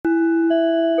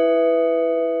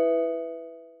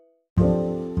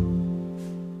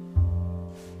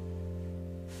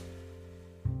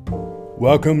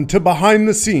Welcome to Behind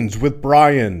the Scenes with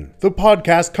Brian, the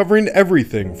podcast covering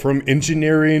everything from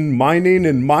engineering, mining,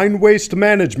 and mine waste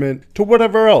management to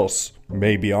whatever else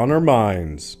may be on our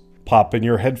minds. Pop in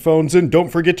your headphones and don't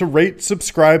forget to rate,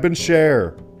 subscribe, and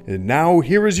share. And now,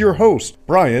 here is your host,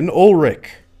 Brian Ulrich.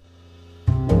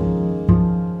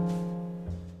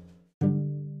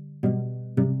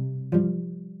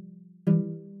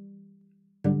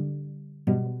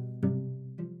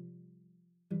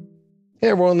 Hey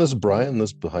everyone, this is Brian.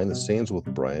 This is Behind the Scenes with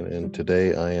Brian, and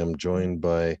today I am joined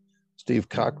by Steve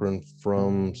Cochran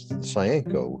from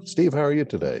Cyanco. Steve, how are you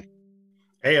today?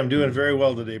 Hey, I'm doing very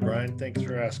well today, Brian. Thanks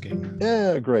for asking.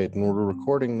 Yeah, great. And we're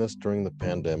recording this during the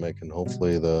pandemic, and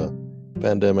hopefully the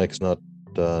pandemic's not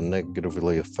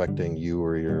negatively affecting you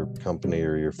or your company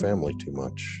or your family too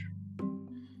much.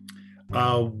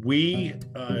 We,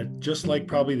 just like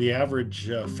probably the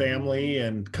average family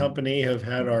and company, have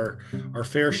had our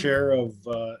fair share of,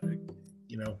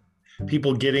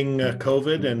 people getting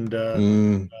COVID,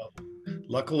 and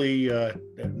luckily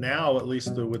now, at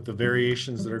least with the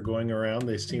variations that are going around,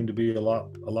 they seem to be a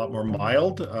lot more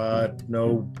mild.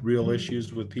 No real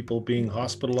issues with people being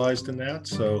hospitalized in that.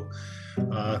 So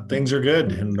things are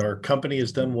good, and our company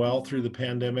has done well through the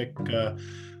pandemic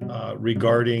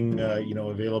regarding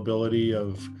availability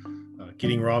of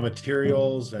getting raw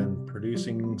materials and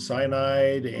producing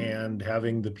cyanide, and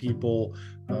having the people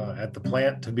at the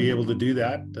plant to be able to do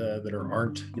that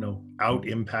aren't out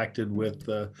impacted with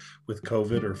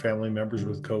COVID, or family members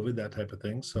with COVID, that type of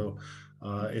thing. So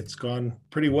it's gone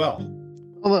pretty well.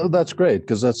 Well, that's great,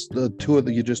 because that's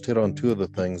you just hit on two of the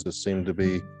things that seem to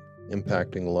be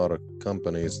impacting a lot of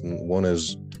companies, and one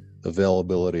is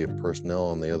availability of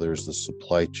personnel and the other is the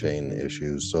supply chain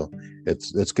issues. So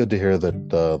it's good to hear that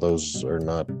those are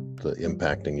not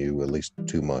impacting you at least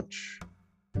too much.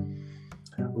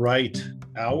 Right.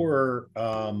 Our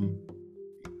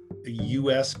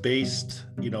US based,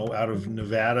 out of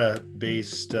Nevada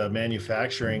based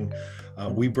manufacturing,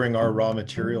 we bring our raw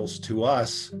materials to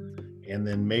us and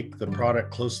then make the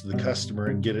product close to the customer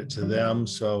and get it to them.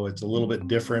 So it's a little bit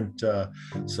different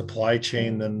supply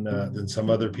chain than some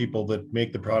other people that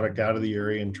make the product out of the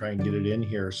area and try and get it in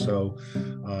here. So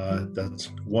that's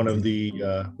one of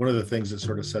the things that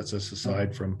sort of sets us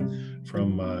aside from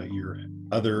your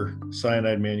other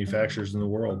cyanide manufacturers in the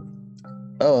world.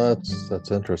 Oh,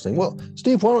 that's interesting. Well,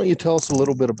 Steve, why don't you tell us a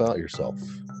little bit about yourself?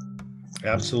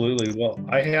 Absolutely. Well,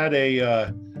 I had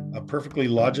a perfectly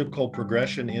logical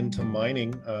progression into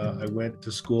mining. I went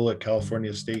to school at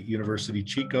California State University,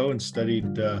 Chico, and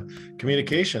studied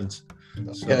communications.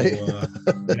 Okay. So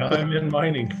now I'm in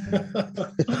mining.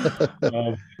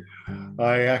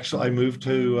 I moved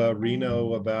to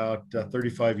Reno about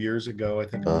 35 years ago. I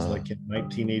think it was like in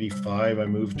 1985. I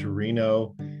moved to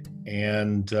Reno,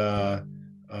 and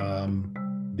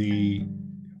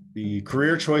the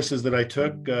career choices that I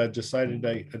took, I decided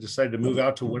to move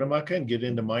out to Winnemucca and get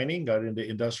into mining. Got into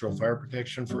industrial fire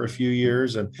protection for a few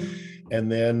years, and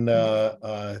then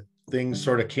things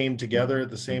sort of came together at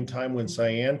the same time when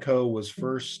Cyanco was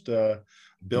first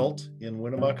built in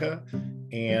Winnemucca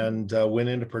and went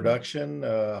into production.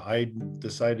 I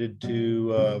decided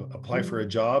to apply for a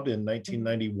job in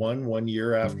 1991, 1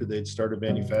 year after they'd started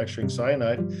manufacturing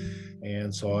cyanide.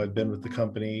 And so I've been with the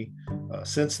company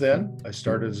since then. I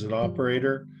started as an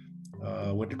operator,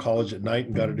 went to college at night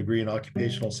and got a degree in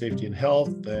occupational safety and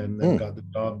health, and then got the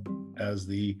job as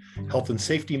the health and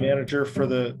safety manager for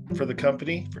the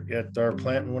company at our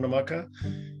plant in Winnemucca.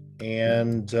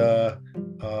 And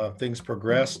things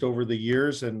progressed over the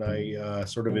years, and I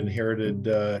sort of inherited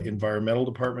environmental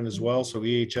department as well, so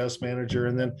EHS manager.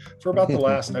 And then for about the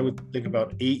last, I would think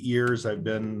about 8 years, I've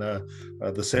been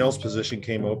the sales position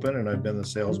came open, and I've been the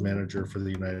sales manager for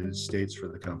the United States for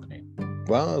the company.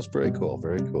 Wow, that's very cool.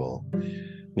 Very cool.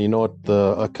 You know what?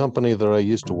 A company that I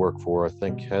used to work for, I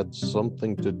think, had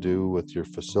something to do with your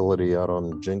facility out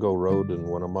on Jingo Road in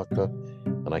Winnemucca,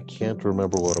 and I can't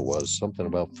remember what it was. Something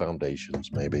about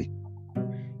foundations, maybe.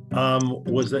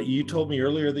 Was that you told me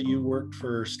earlier that you worked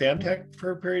for Stantec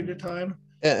for a period of time?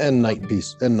 And Night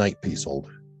Peace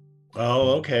Holder.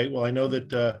 Oh, okay. Well, I know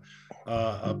that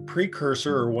a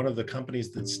precursor, or one of the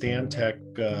companies that Stantec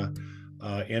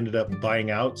ended up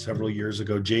buying out several years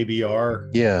ago, JBR.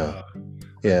 Yeah.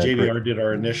 JBR did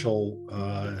our initial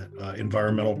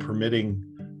environmental permitting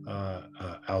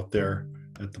out there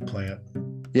at the plant.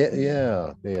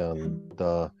 Yeah. And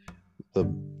the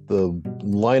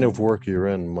line of work you're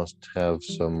in must have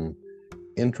some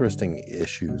interesting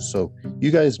issues. So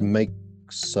you guys make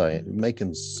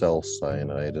and sell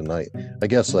cyanide, and I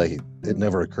guess it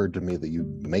never occurred to me that you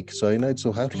make cyanide.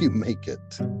 So how do you make it?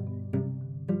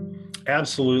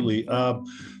 Absolutely.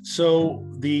 So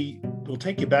we'll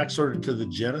take you back sort of to the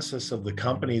genesis of the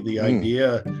company. The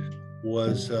idea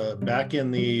was back in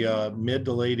the mid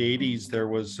to late 80s. There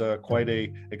was quite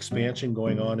a expansion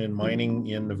going on in mining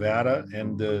in Nevada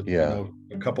and a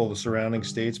couple of the surrounding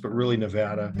states, but really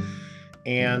Nevada.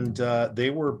 And they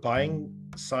were buying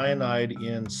cyanide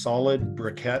in solid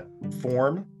briquette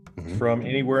form from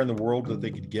anywhere in the world that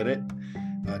they could get it,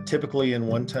 typically in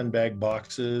 1-ton bag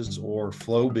boxes or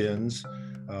flow bins,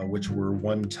 which were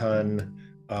 1-ton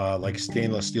like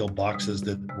stainless steel boxes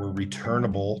that were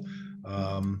returnable,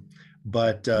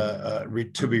 but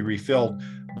to be refilled.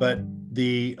 But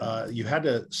you had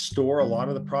to store a lot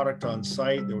of the product on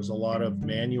site. There was a lot of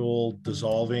manual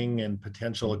dissolving and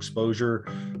potential exposure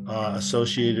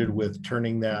associated with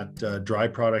turning that dry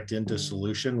product into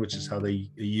solution, which is how they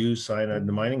use cyanide in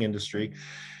the mining industry.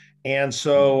 And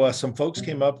so some folks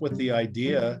came up with the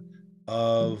idea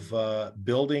of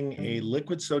building a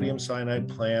liquid sodium cyanide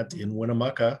plant in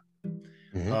Winnemucca,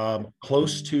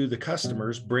 close to the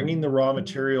customers, bringing the raw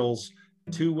materials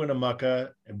to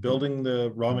Winnemucca and building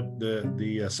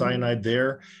the cyanide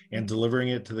there and delivering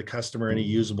it to the customer in a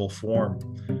usable form.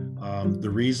 The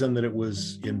reason that it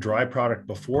was in dry product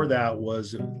before that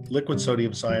was liquid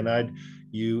sodium cyanide.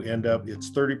 You end up, it's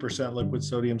 30% liquid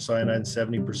sodium cyanide and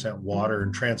 70% water,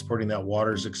 and transporting that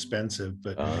water is expensive,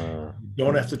 but you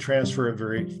don't have to transport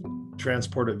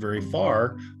it very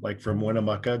far, like from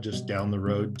Winnemucca, just down the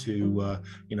road to,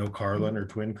 Carlin or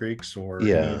Twin Creeks or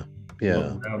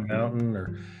Round Mountain,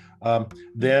 or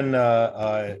then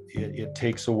it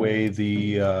takes away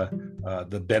the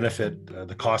benefit,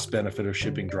 the cost benefit of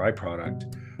shipping dry product.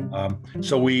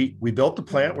 So we built the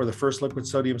plant. We're the first liquid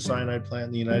sodium cyanide plant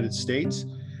in the United States,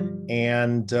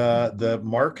 and the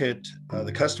market,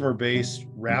 the customer base,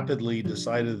 rapidly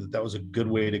decided that was a good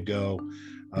way to go.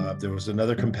 There was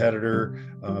another competitor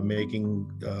making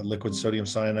liquid sodium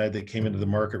cyanide that came into the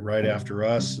market right after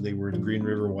us. They were in Green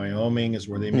River, Wyoming, is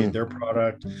where they made their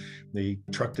product. They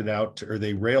trucked it out, or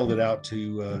they railed it out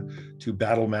to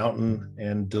Battle Mountain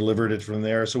and delivered it from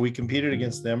there. So we competed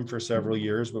against them for several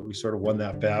years, but we sort of won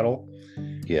that battle.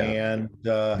 And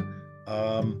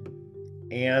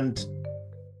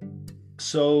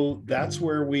so that's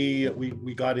where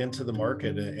we got into the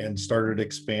market and started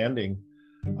expanding.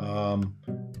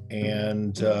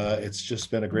 It's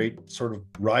just been a great sort of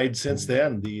ride since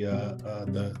then.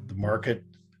 The market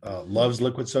loves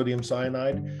liquid sodium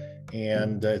cyanide,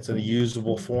 and it's in a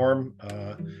usable form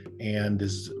and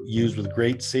is used with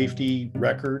great safety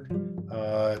record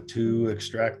to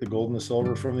extract the gold and the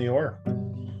silver from the ore.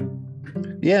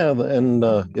 Yeah, and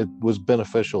it was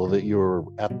beneficial that you were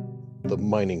at the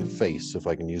mining face, if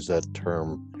I can use that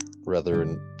term, rather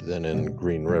than in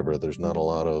Green River. There's not a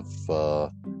lot of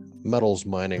metals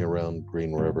mining around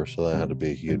Green River, so that had to be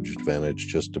a huge advantage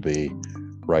just to be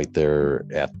right there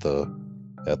at the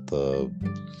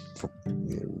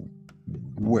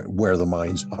where the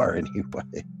mines are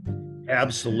anyway.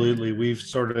 Absolutely. We've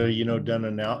sort of done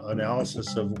an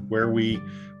analysis of where we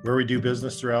do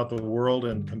business throughout the world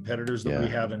and competitors that we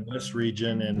have in this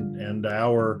region, and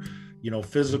our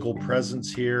physical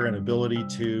presence here and ability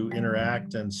to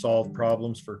interact and solve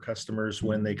problems for customers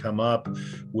when they come up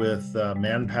with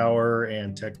manpower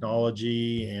and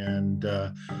technology and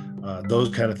those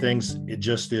kind of things. It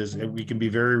just is, we can be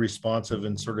very responsive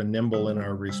and sort of nimble in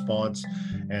our response.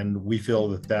 And we feel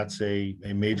that that's a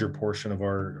major portion of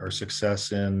our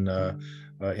success in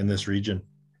this region.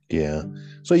 Yeah.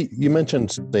 So you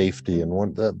mentioned safety, and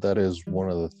that is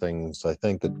one of the things I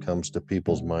think that comes to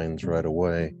people's minds right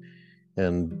away.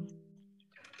 And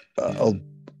a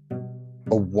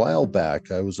while back,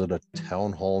 I was at a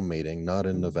town hall meeting, not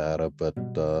in Nevada, but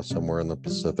somewhere in the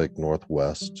Pacific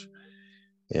Northwest.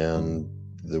 And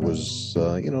there was,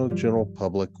 general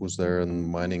public was there, and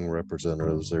mining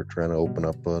representatives. They're trying to open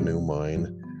up a new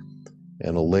mine.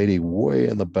 And a lady way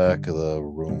in the back of the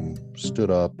room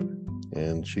stood up,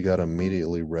 and she got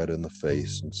immediately red in the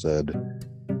face and said,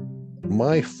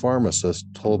 "My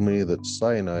pharmacist told me that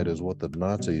cyanide is what the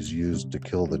Nazis used to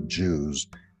kill the Jews."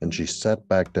 And she sat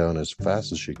back down as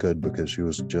fast as she could because she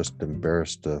was just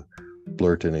embarrassed to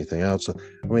blurt anything out. So,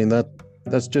 I mean,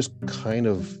 that's just kind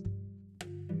of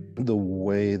the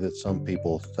way that some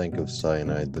people think of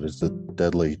cyanide, that it's a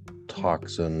deadly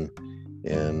toxin,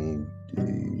 and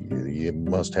you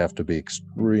must have to be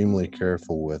extremely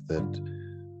careful with it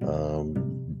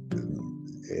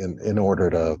in order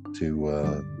to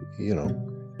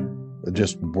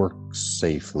just work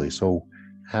safely. So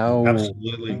how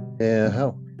Absolutely.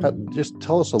 how just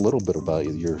tell us a little bit about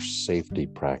your safety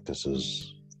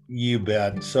practices. You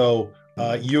bet. So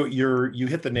You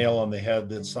hit the nail on the head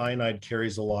that cyanide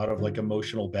carries a lot of like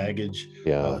emotional baggage,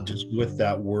 Yeah. just with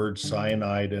that word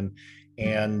cyanide.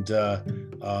 And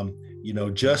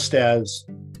just as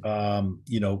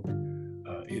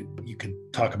you could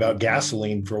talk about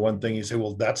gasoline for one thing. You say,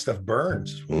 well, that stuff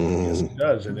burns. Yes, it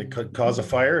does. And it could cause a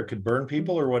fire. It could burn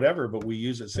people or whatever, but we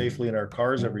use it safely in our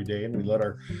cars every day. And we let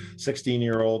our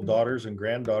 16-year-old daughters and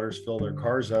granddaughters fill their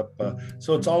cars up.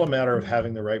 So it's all a matter of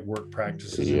having the right work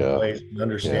practices in place and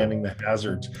understanding the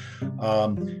hazards.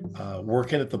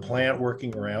 Working at the plant,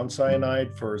 working around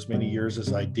cyanide for as many years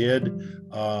as I did,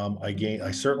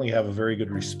 I certainly have a very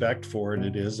good respect for it.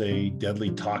 It is a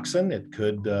deadly toxin. It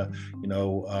could,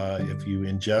 if you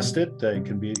ingest it, it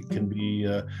can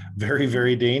be very,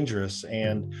 very dangerous.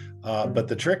 And but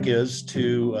the trick is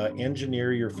to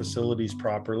engineer your facilities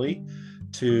properly,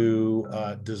 to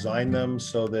design them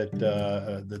so that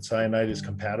that cyanide is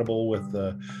compatible with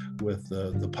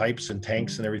the pipes and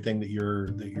tanks and everything that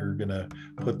you're going to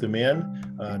put them in.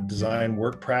 Design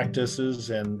work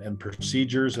practices and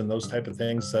procedures and those type of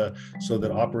things so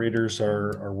that operators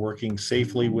are working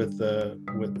safely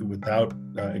without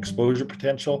exposure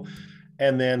potential.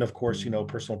 And then, of course,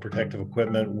 personal protective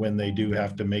equipment when they do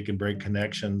have to make and break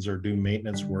connections or do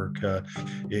maintenance work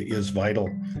is vital.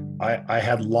 I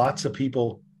had lots of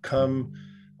people come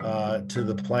to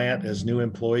the plant as new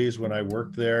employees when I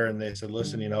worked there, and they said,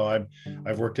 "Listen,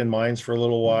 I've worked in mines for a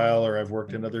little while, or I've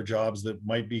worked in other jobs that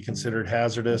might be considered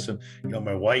hazardous, and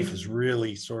my wife is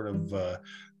really sort of."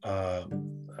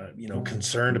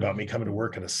 Concerned about me coming to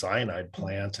work at a cyanide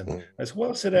plant. And I said,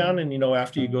 well, sit down and,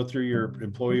 after you go through your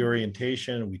employee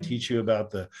orientation, we teach you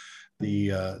about the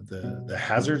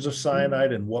hazards of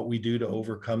cyanide and what we do to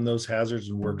overcome those hazards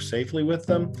and work safely with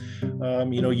them.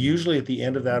 Usually at the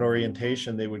end of that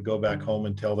orientation, they would go back home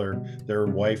and tell their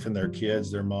wife and their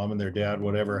kids, their mom and their dad,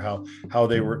 whatever, how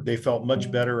they felt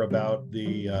much better about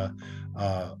the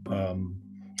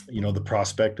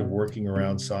prospect of working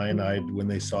around cyanide when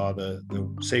they saw the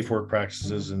safe work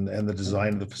practices and the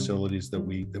design of the facilities that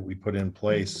we put in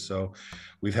place. So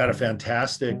we've had a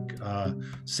fantastic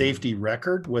safety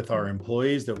record with our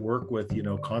employees that work with,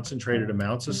 concentrated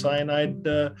amounts of cyanide,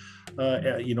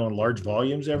 in large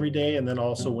volumes every day. And then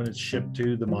also when it's shipped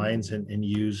to the mines and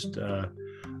used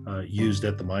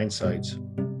at the mine sites.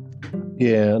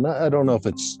 Yeah, and I don't know if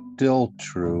it's still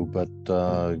true, but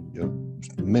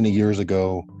many years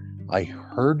ago, I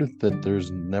heard that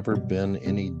there's never been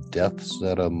any deaths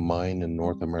at a mine in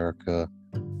North America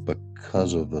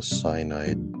because of the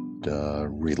cyanide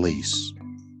release.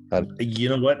 You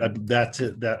know what? That's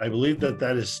it. That I believe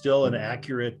that is still an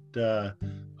accurate,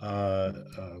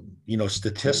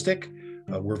 statistic.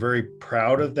 We're very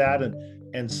proud of that.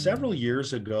 And several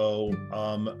years ago,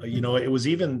 it was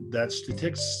even that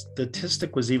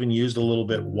statistic was even used a little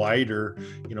bit wider,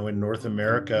 in North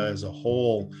America as a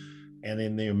whole and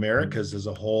in the Americas as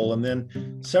a whole. And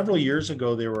then several years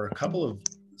ago, there were a couple of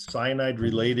cyanide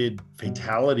related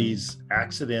fatalities,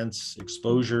 accidents,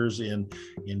 exposures in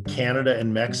Canada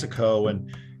and Mexico.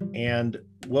 And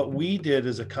what we did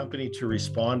as a company to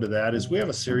respond to that is we have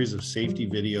a series of safety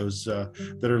videos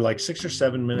that are like 6 or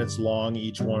 7 minutes long,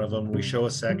 each one of them. We show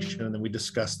a section and then we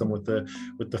discuss them with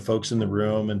the folks in the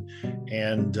room.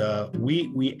 And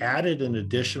we added an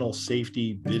additional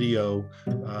safety video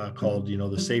called,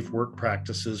 the Safe Work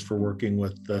Practices for Working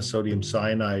with Sodium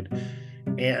Cyanide.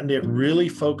 And it really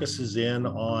focuses in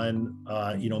on,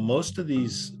 most of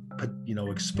these,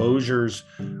 exposures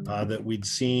that we'd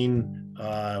seen,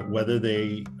 whether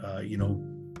they,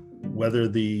 whether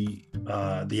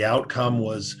the outcome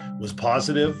was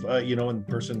positive, and the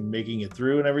person making it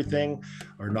through and everything,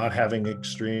 or not having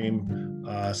extreme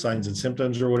signs and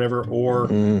symptoms or whatever, or,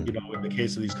 in the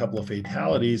case of these couple of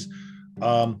fatalities,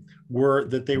 were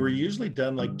that they were usually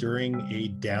done like during a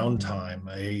downtime,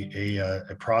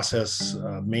 a process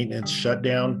maintenance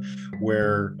shutdown,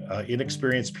 where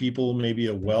inexperienced people, maybe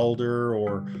a welder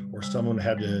or someone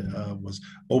was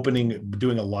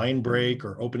doing a line break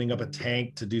or opening up a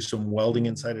tank to do some welding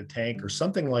inside a tank or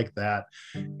something like that.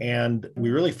 And we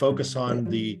really focus on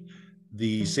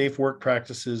the safe work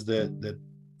practices that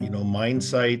mine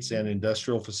sites and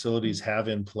industrial facilities have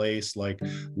in place, like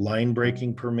line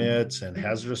breaking permits and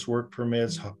hazardous work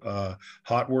permits,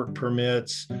 hot work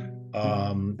permits,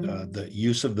 the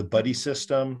use of the buddy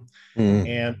system,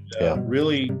 and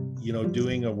really,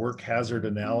 doing a work hazard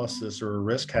analysis or a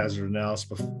risk hazard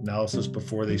analysis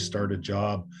before they start a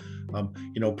job.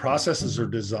 Processes are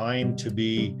designed to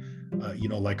be,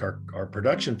 like our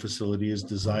production facility is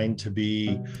designed to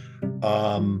be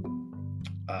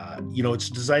it's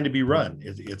designed to be run.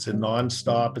 It's a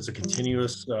nonstop, it's a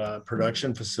continuous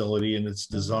production facility, and it's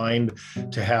designed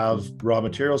to have raw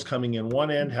materials coming in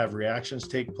one end, have reactions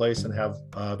take place, and have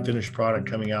finished product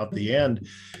coming out the end.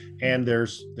 And there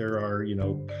are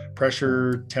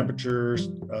pressure, temperature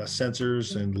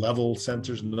sensors and level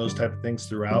sensors and those type of things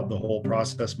throughout the whole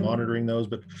process, monitoring those.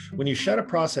 But when you shut a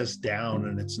process down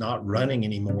and it's not running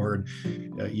anymore,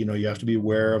 you have to be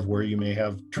aware of where you may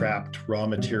have trapped raw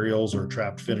materials or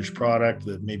trapped finished product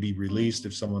that may be released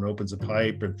if someone opens a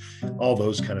pipe, and all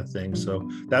those kind of things. So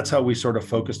that's how we sort of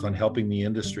focused on helping the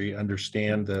industry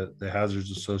understand the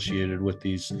hazards associated with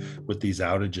these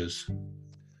outages.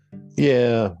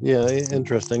 Yeah,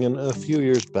 interesting. And a few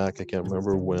years back, I can't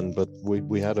remember when, but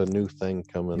we had a new thing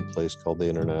come in place called the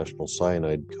International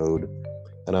Cyanide Code.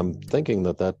 And I'm thinking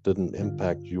that didn't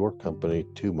impact your company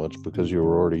too much because you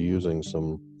were already using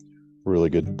some really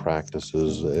good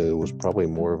practices. It was probably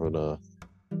more of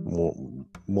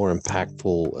more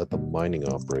impactful at the mining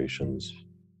operations.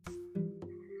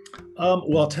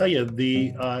 Well, I'll tell you,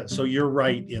 so you're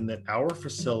right in that our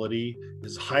facility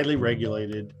is highly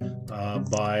regulated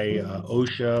by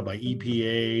OSHA, by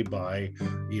EPA, by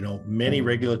many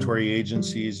regulatory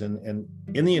agencies, and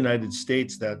in the United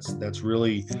States, that's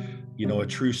really a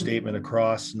true statement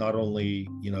across not only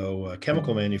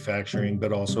chemical manufacturing,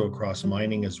 but also across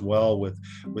mining as well, with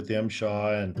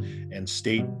MSHA and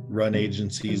state-run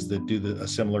agencies that do a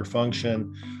similar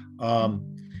function.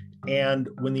 And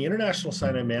when the International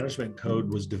Cyanide Management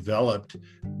Code was developed,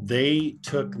 they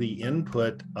took the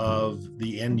input of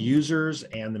the end users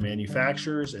and the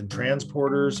manufacturers and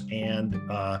transporters and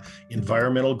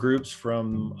environmental groups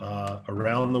from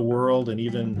around the world, and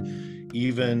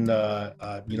even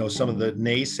some of the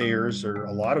naysayers, or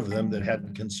a lot of them that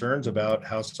had concerns about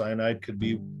how cyanide could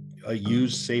be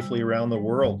used safely around the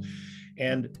world.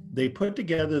 And they put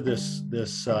together this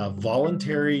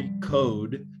voluntary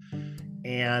code.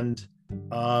 And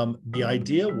the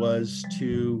idea was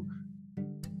to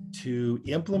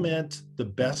implement the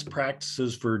best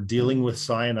practices for dealing with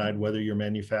cyanide, whether you're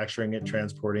manufacturing it,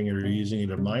 transporting it, or using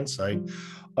it at a mine site,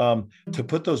 to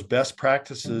put those best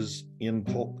practices in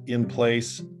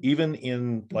place, even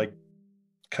in like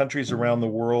countries around the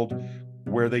world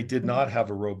where they did not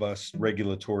have a robust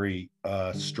regulatory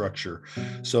structure,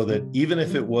 so that even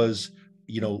if it was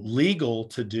legal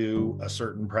to do a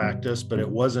certain practice, but it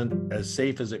wasn't as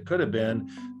safe as it could have been,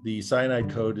 the cyanide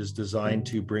code is designed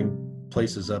to bring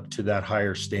places up to that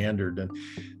higher standard. And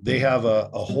they have a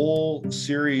whole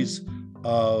series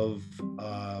of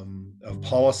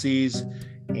policies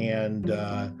and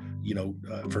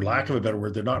for lack of a better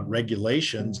word, they're not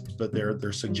regulations, but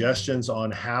they're suggestions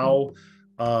on how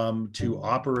to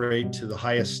operate to the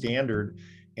highest standard.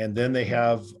 And then they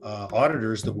have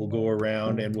auditors that will go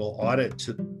around and will audit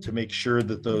to make sure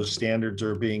that those standards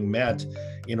are being met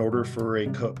in order for a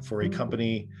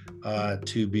company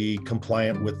to be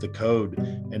compliant with the code.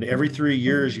 And every 3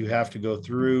 years, you have to go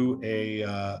through a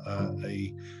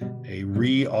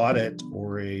re-audit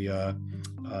or a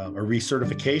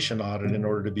recertification audit in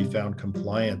order to be found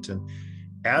compliant. And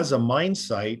as a mine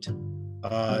site,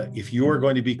 if you are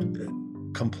going to be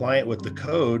compliant with the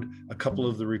code, a couple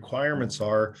of the requirements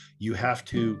are you have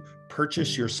to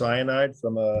purchase your cyanide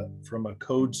from a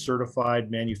code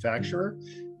certified manufacturer,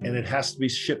 and it has to be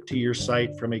shipped to your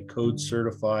site from a code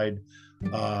certified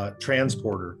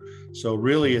transporter. So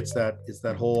really it's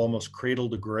that whole almost cradle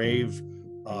to grave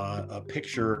a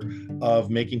picture of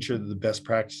making sure that the best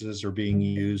practices are being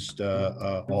used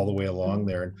all the way along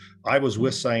there. And I was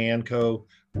with Cyanco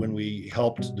when we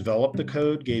helped develop the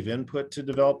code, gave input to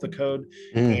develop the code,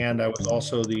 and I was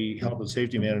also the health and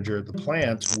safety manager at the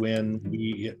plant when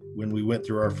we went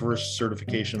through our first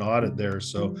certification audit there.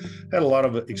 So I had a lot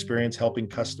of experience helping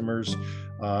customers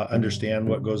understand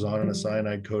what goes on in a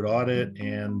cyanide code audit,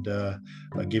 and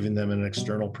giving them an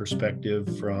external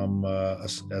perspective from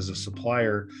as a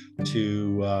supplier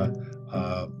to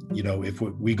if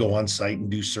we go on site and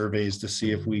do surveys to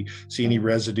see if we see any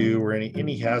residue or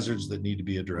any hazards that need to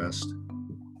be addressed.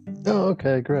 Oh,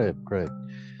 okay, great.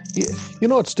 You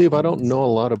know what, Steve? I don't know a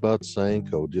lot about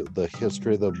Cyanco, the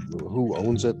history, who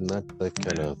owns it, and that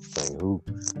kind of thing.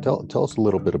 Tell us a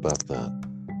little bit about that.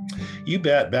 You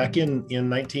bet. Back in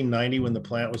 1990, when the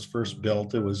plant was first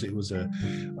built, it was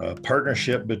a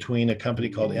partnership between a company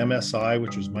called MSI,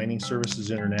 which was Mining Services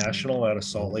International, out of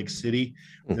Salt Lake City.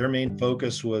 Their main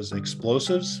focus was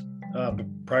explosives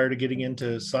prior to getting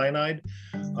into cyanide,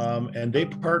 and they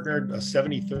partnered a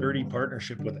 70-30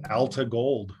 partnership with Alta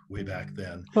Gold way back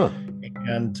then.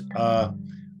 And a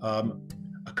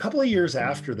couple of years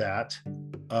after that,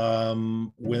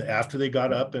 after they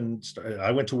got up and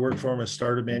I went to work for them and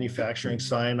started manufacturing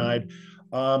cyanide.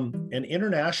 An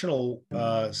international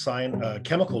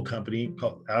chemical company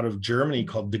out of Germany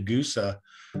called Degussa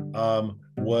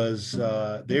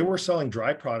they were selling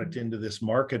dry product into this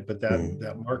market, but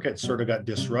that market sort of got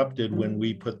disrupted when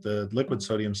we put the liquid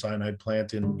sodium cyanide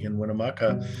plant in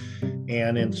Winnemucca,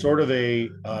 and in sort of a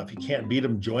if you can't beat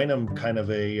them, join them kind of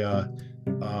a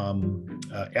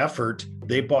effort,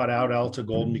 they bought out Alta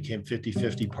Gold and became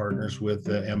 50-50 partners with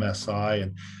MSI.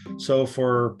 And so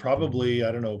for probably,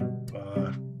 I don't know,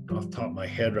 off the top of my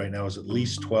head right now, is at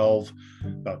least about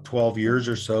 12 years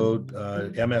or so,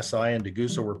 MSI and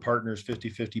Degussa were partners,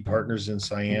 50-50 partners in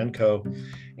Cyanco.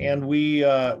 And we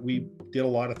did a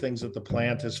lot of things at the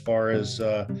plant as far as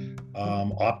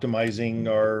optimizing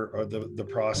the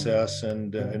process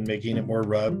and making it more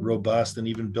robust, and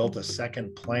even built a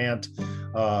second plant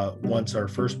once our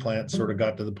first plant sort of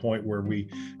got to the point where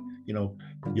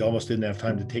you almost didn't have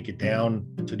time to take it down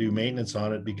to do maintenance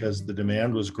on it because the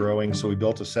demand was growing. So we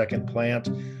built a second plant.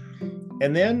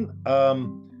 And then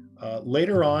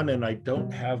later on, and I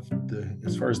don't have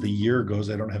as far as the year goes,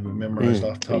 I don't have it memorized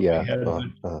off the top of my head.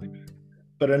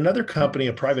 But another company,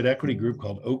 a private equity group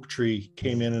called Oaktree,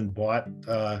 came in and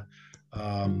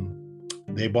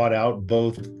they bought out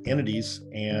both entities,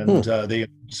 and they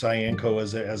Cyanco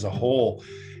as a whole.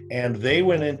 And they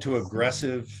went into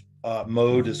aggressive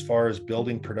mode as far as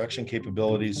building production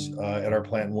capabilities at our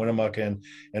plant in Winnemucca,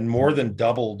 and more than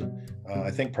doubled, I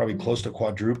think probably close to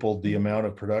quadrupled the amount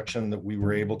of production that we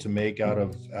were able to make out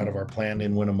of our plant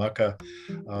in Winnemucca.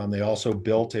 They also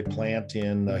built a plant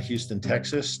in Houston,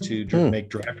 Texas to make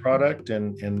dry product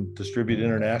and distribute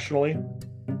internationally.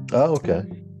 Oh, okay.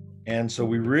 And so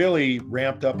we really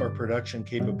ramped up our production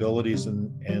capabilities,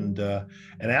 and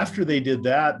after they did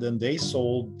that, then they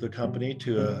sold the company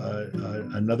to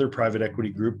another private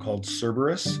equity group called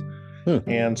Cerberus.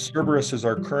 And Cerberus is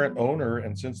our current owner,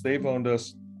 and since they've owned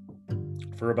us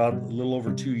for about a little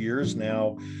over 2 years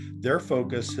now, their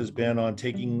focus has been on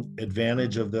taking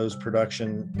advantage of those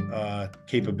production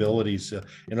capabilities.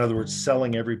 In other words,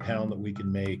 selling every pound that we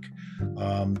can make.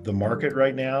 The market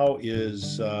right now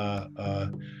is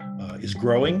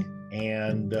growing,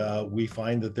 and we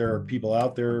find that there are people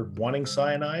out there wanting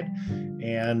cyanide.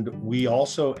 And we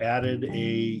also added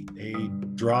a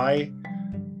dry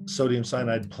sodium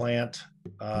cyanide plant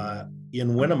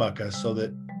in Winnemucca, so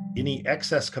that any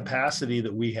excess capacity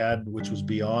that we had, which was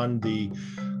beyond the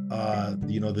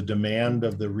demand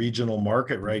of the regional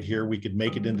market right here, we could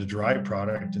make it into dry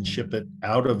product and ship it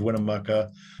out of Winnemucca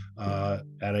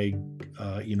at a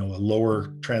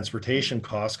lower transportation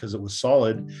cost because it was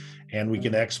solid, and we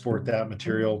can export that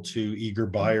material to eager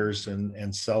buyers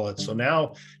and sell it. So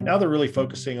now they're really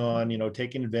focusing on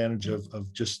taking advantage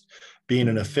of just being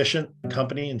an efficient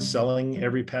company and selling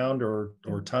every pound or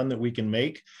ton that we can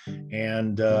make,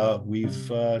 and we're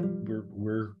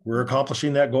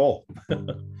accomplishing that goal.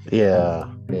 Yeah,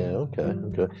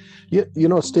 okay. Yeah,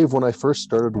 Steve, when I first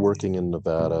started working in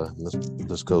Nevada, and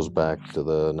this goes back to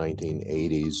the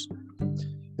 1980s,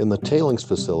 in the tailings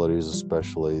facilities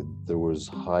especially, there was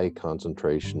high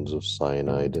concentrations of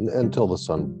cyanide until the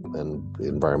sun and the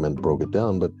environment broke it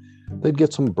down, but they'd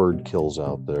get some bird kills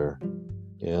out there.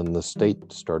 And the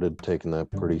state started taking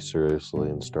that pretty seriously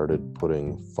and started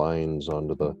putting fines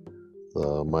onto the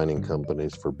mining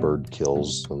companies for bird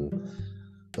kills. And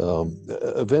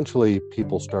eventually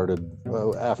people started,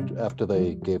 after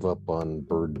they gave up on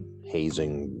bird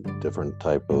hazing, different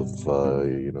type of,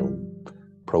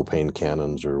 propane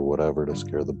cannons or whatever to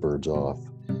scare the birds off,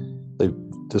 they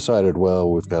decided,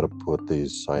 well, we've got to put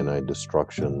these cyanide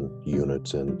destruction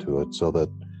units into it so that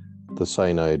the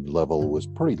cyanide level was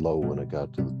pretty low when it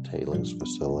got to the tailings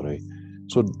facility.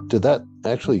 So did that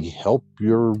actually help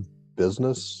your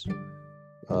business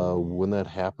when that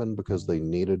happened, because they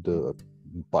needed to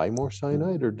buy more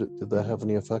cyanide, or did that have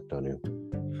any effect on you?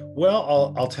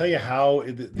 Well, I'll tell you how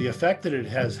the effect that it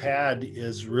has had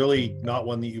is really not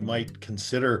one that you might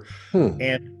consider.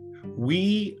 And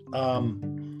we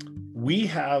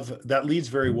have, that leads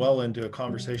very well into a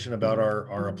conversation about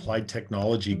our applied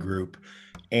technology group.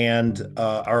 And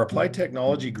our applied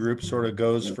technology group sort of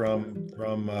goes from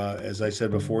as I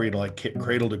said before, like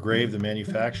cradle to grave, the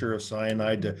manufacture of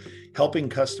cyanide, to helping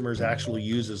customers actually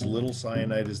use as little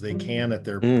cyanide as they can at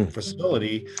their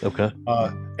facility. Okay.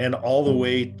 And all the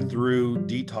way through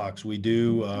detox. We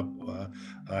do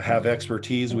have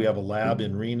expertise. We have a lab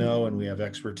in Reno, and we have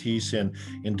expertise in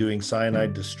doing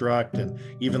cyanide destruct, and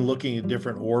even looking at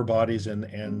different ore bodies and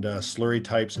slurry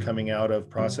types coming out of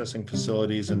processing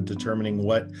facilities and determining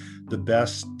what the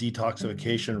best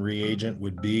detoxification reagent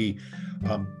would be.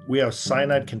 We have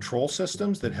cyanide control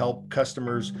systems that help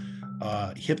customers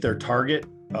hit their target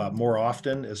more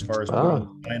often, as far as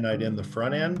putting cyanide in the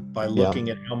front end by looking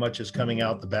at how much is coming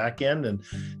out the back end, and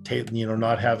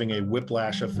not having a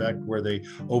whiplash effect where they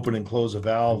open and close a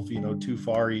valve too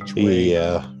far each way.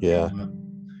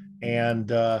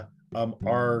 And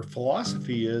our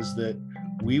philosophy is that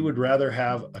we would rather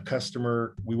have a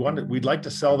customer, we'd like to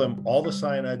sell them all the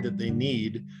cyanide that they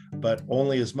need, but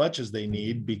only as much as they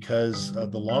need, because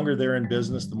the longer they're in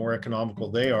business, the more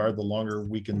economical they are, the longer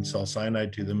we can sell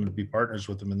cyanide to them and be partners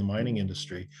with them in the mining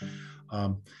industry.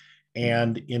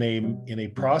 And in a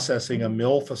processing, a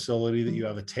mill facility that you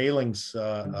have a tailings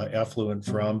effluent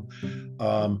from,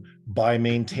 by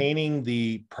maintaining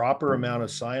the proper amount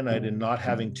of cyanide and not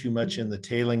having too much in the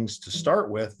tailings to start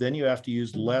with, then you have to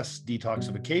use less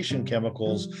detoxification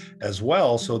chemicals as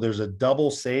well. So there's a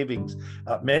double savings.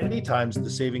 Many times the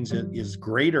savings is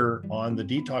greater on the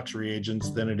detox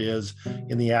reagents than it is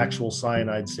in the actual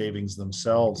cyanide savings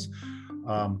themselves.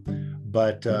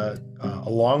 But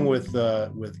along with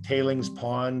tailings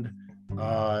pond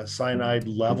cyanide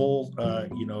level,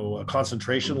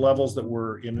 concentration levels that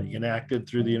were enacted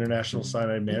through the International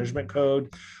Cyanide Management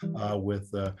Code, with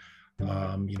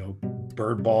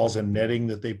bird balls and netting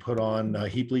that they put on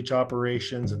heap leach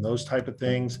operations and those type of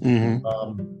things.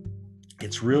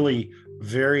 It's really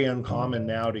very uncommon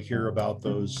now to hear about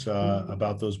those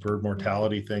bird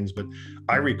mortality things. But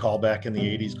I recall back in the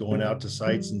 80s going out to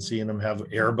sites and seeing them have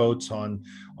airboats on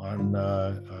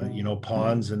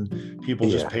ponds, and people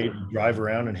just paid to drive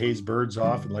around and haze birds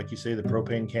off, and like you say, the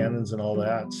propane cannons and all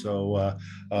that. So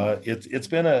it's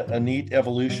been a neat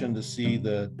evolution to see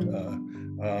that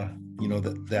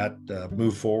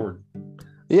move forward.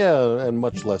 Yeah, and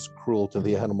much less cruel to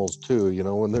the animals too.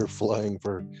 When they're flying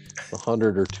for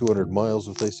 100 or 200 miles,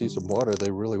 if they see some water,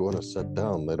 they really want to set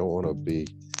down. They don't want to be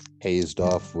hazed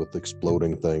off with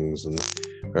exploding things. And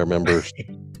I remember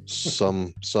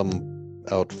some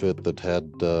outfit that had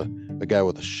a guy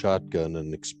with a shotgun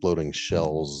and exploding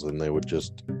shells, and they would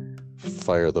just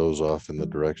fire those off in the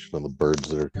direction of the birds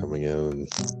that are coming in.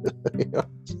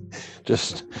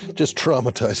 Just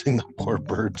traumatizing the poor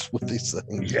birds with these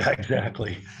things. Yeah,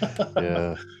 exactly.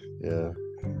 yeah.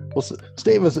 Well,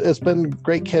 Steve, it's been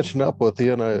great catching up with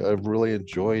you, and I've really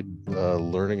enjoyed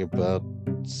learning about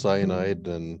cyanide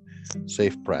and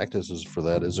safe practices for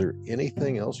that. Is there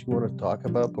anything else you want to talk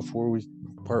about before we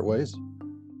part ways?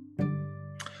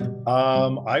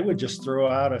 I would just throw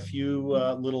out a few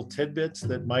little tidbits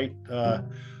that might,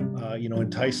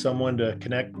 entice someone to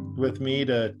connect with me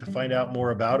to find out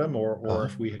more about them, or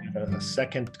if we have a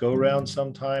second go round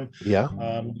sometime.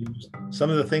 Some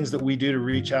of the things that we do to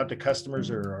reach out to customers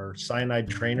are our cyanide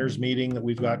trainers meeting that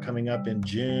we've got coming up in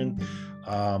June.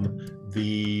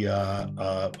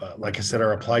 Like I said,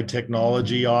 our applied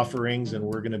technology offerings, and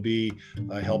we're going to be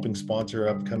helping sponsor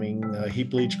upcoming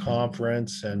heap leach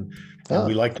conference, and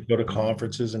we like to go to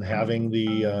conferences and having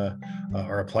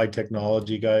our applied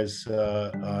technology guys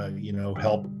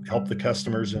help the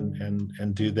customers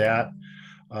and do that.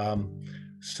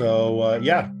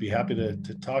 Be happy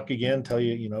to talk again, tell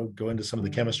you, go into some of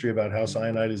the chemistry about how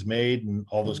cyanide is made and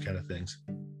all those kind of things.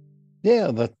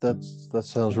 Yeah, that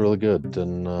sounds really good,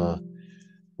 and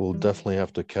we'll definitely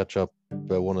have to catch up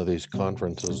at one of these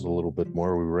conferences a little bit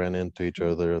more. We ran into each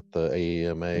other at the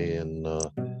AEMA in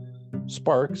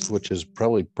Sparks, which is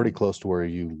probably pretty close to where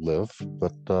you live,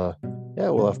 but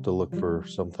we'll have to look for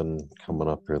something coming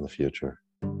up here in the future.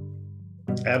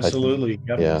 Absolutely.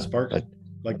 Sparks,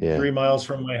 3 miles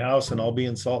from my house, and I'll be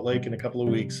in Salt Lake in a couple of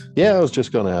weeks. Yeah, I was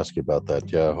just going to ask you about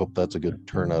that. I hope that's a good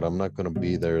turnout. I'm not going to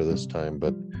be there this time,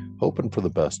 but hoping for the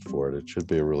best for it. It should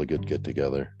be a really good get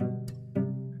together.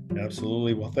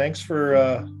 Absolutely. Well, thanks for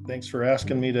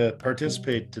asking me to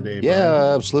participate today, Yeah,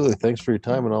 Brian. Absolutely. Thanks for your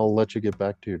time, and I'll let you get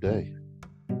back to your day.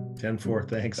 10-4.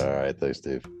 Thanks. All right. Thanks,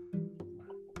 Steve.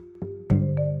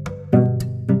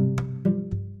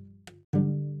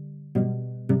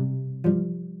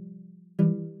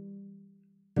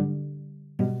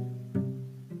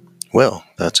 Well,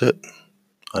 that's it.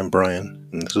 I'm Brian,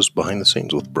 and this is Behind the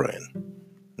Scenes with Brian.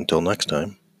 Until next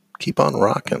time, keep on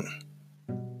rocking.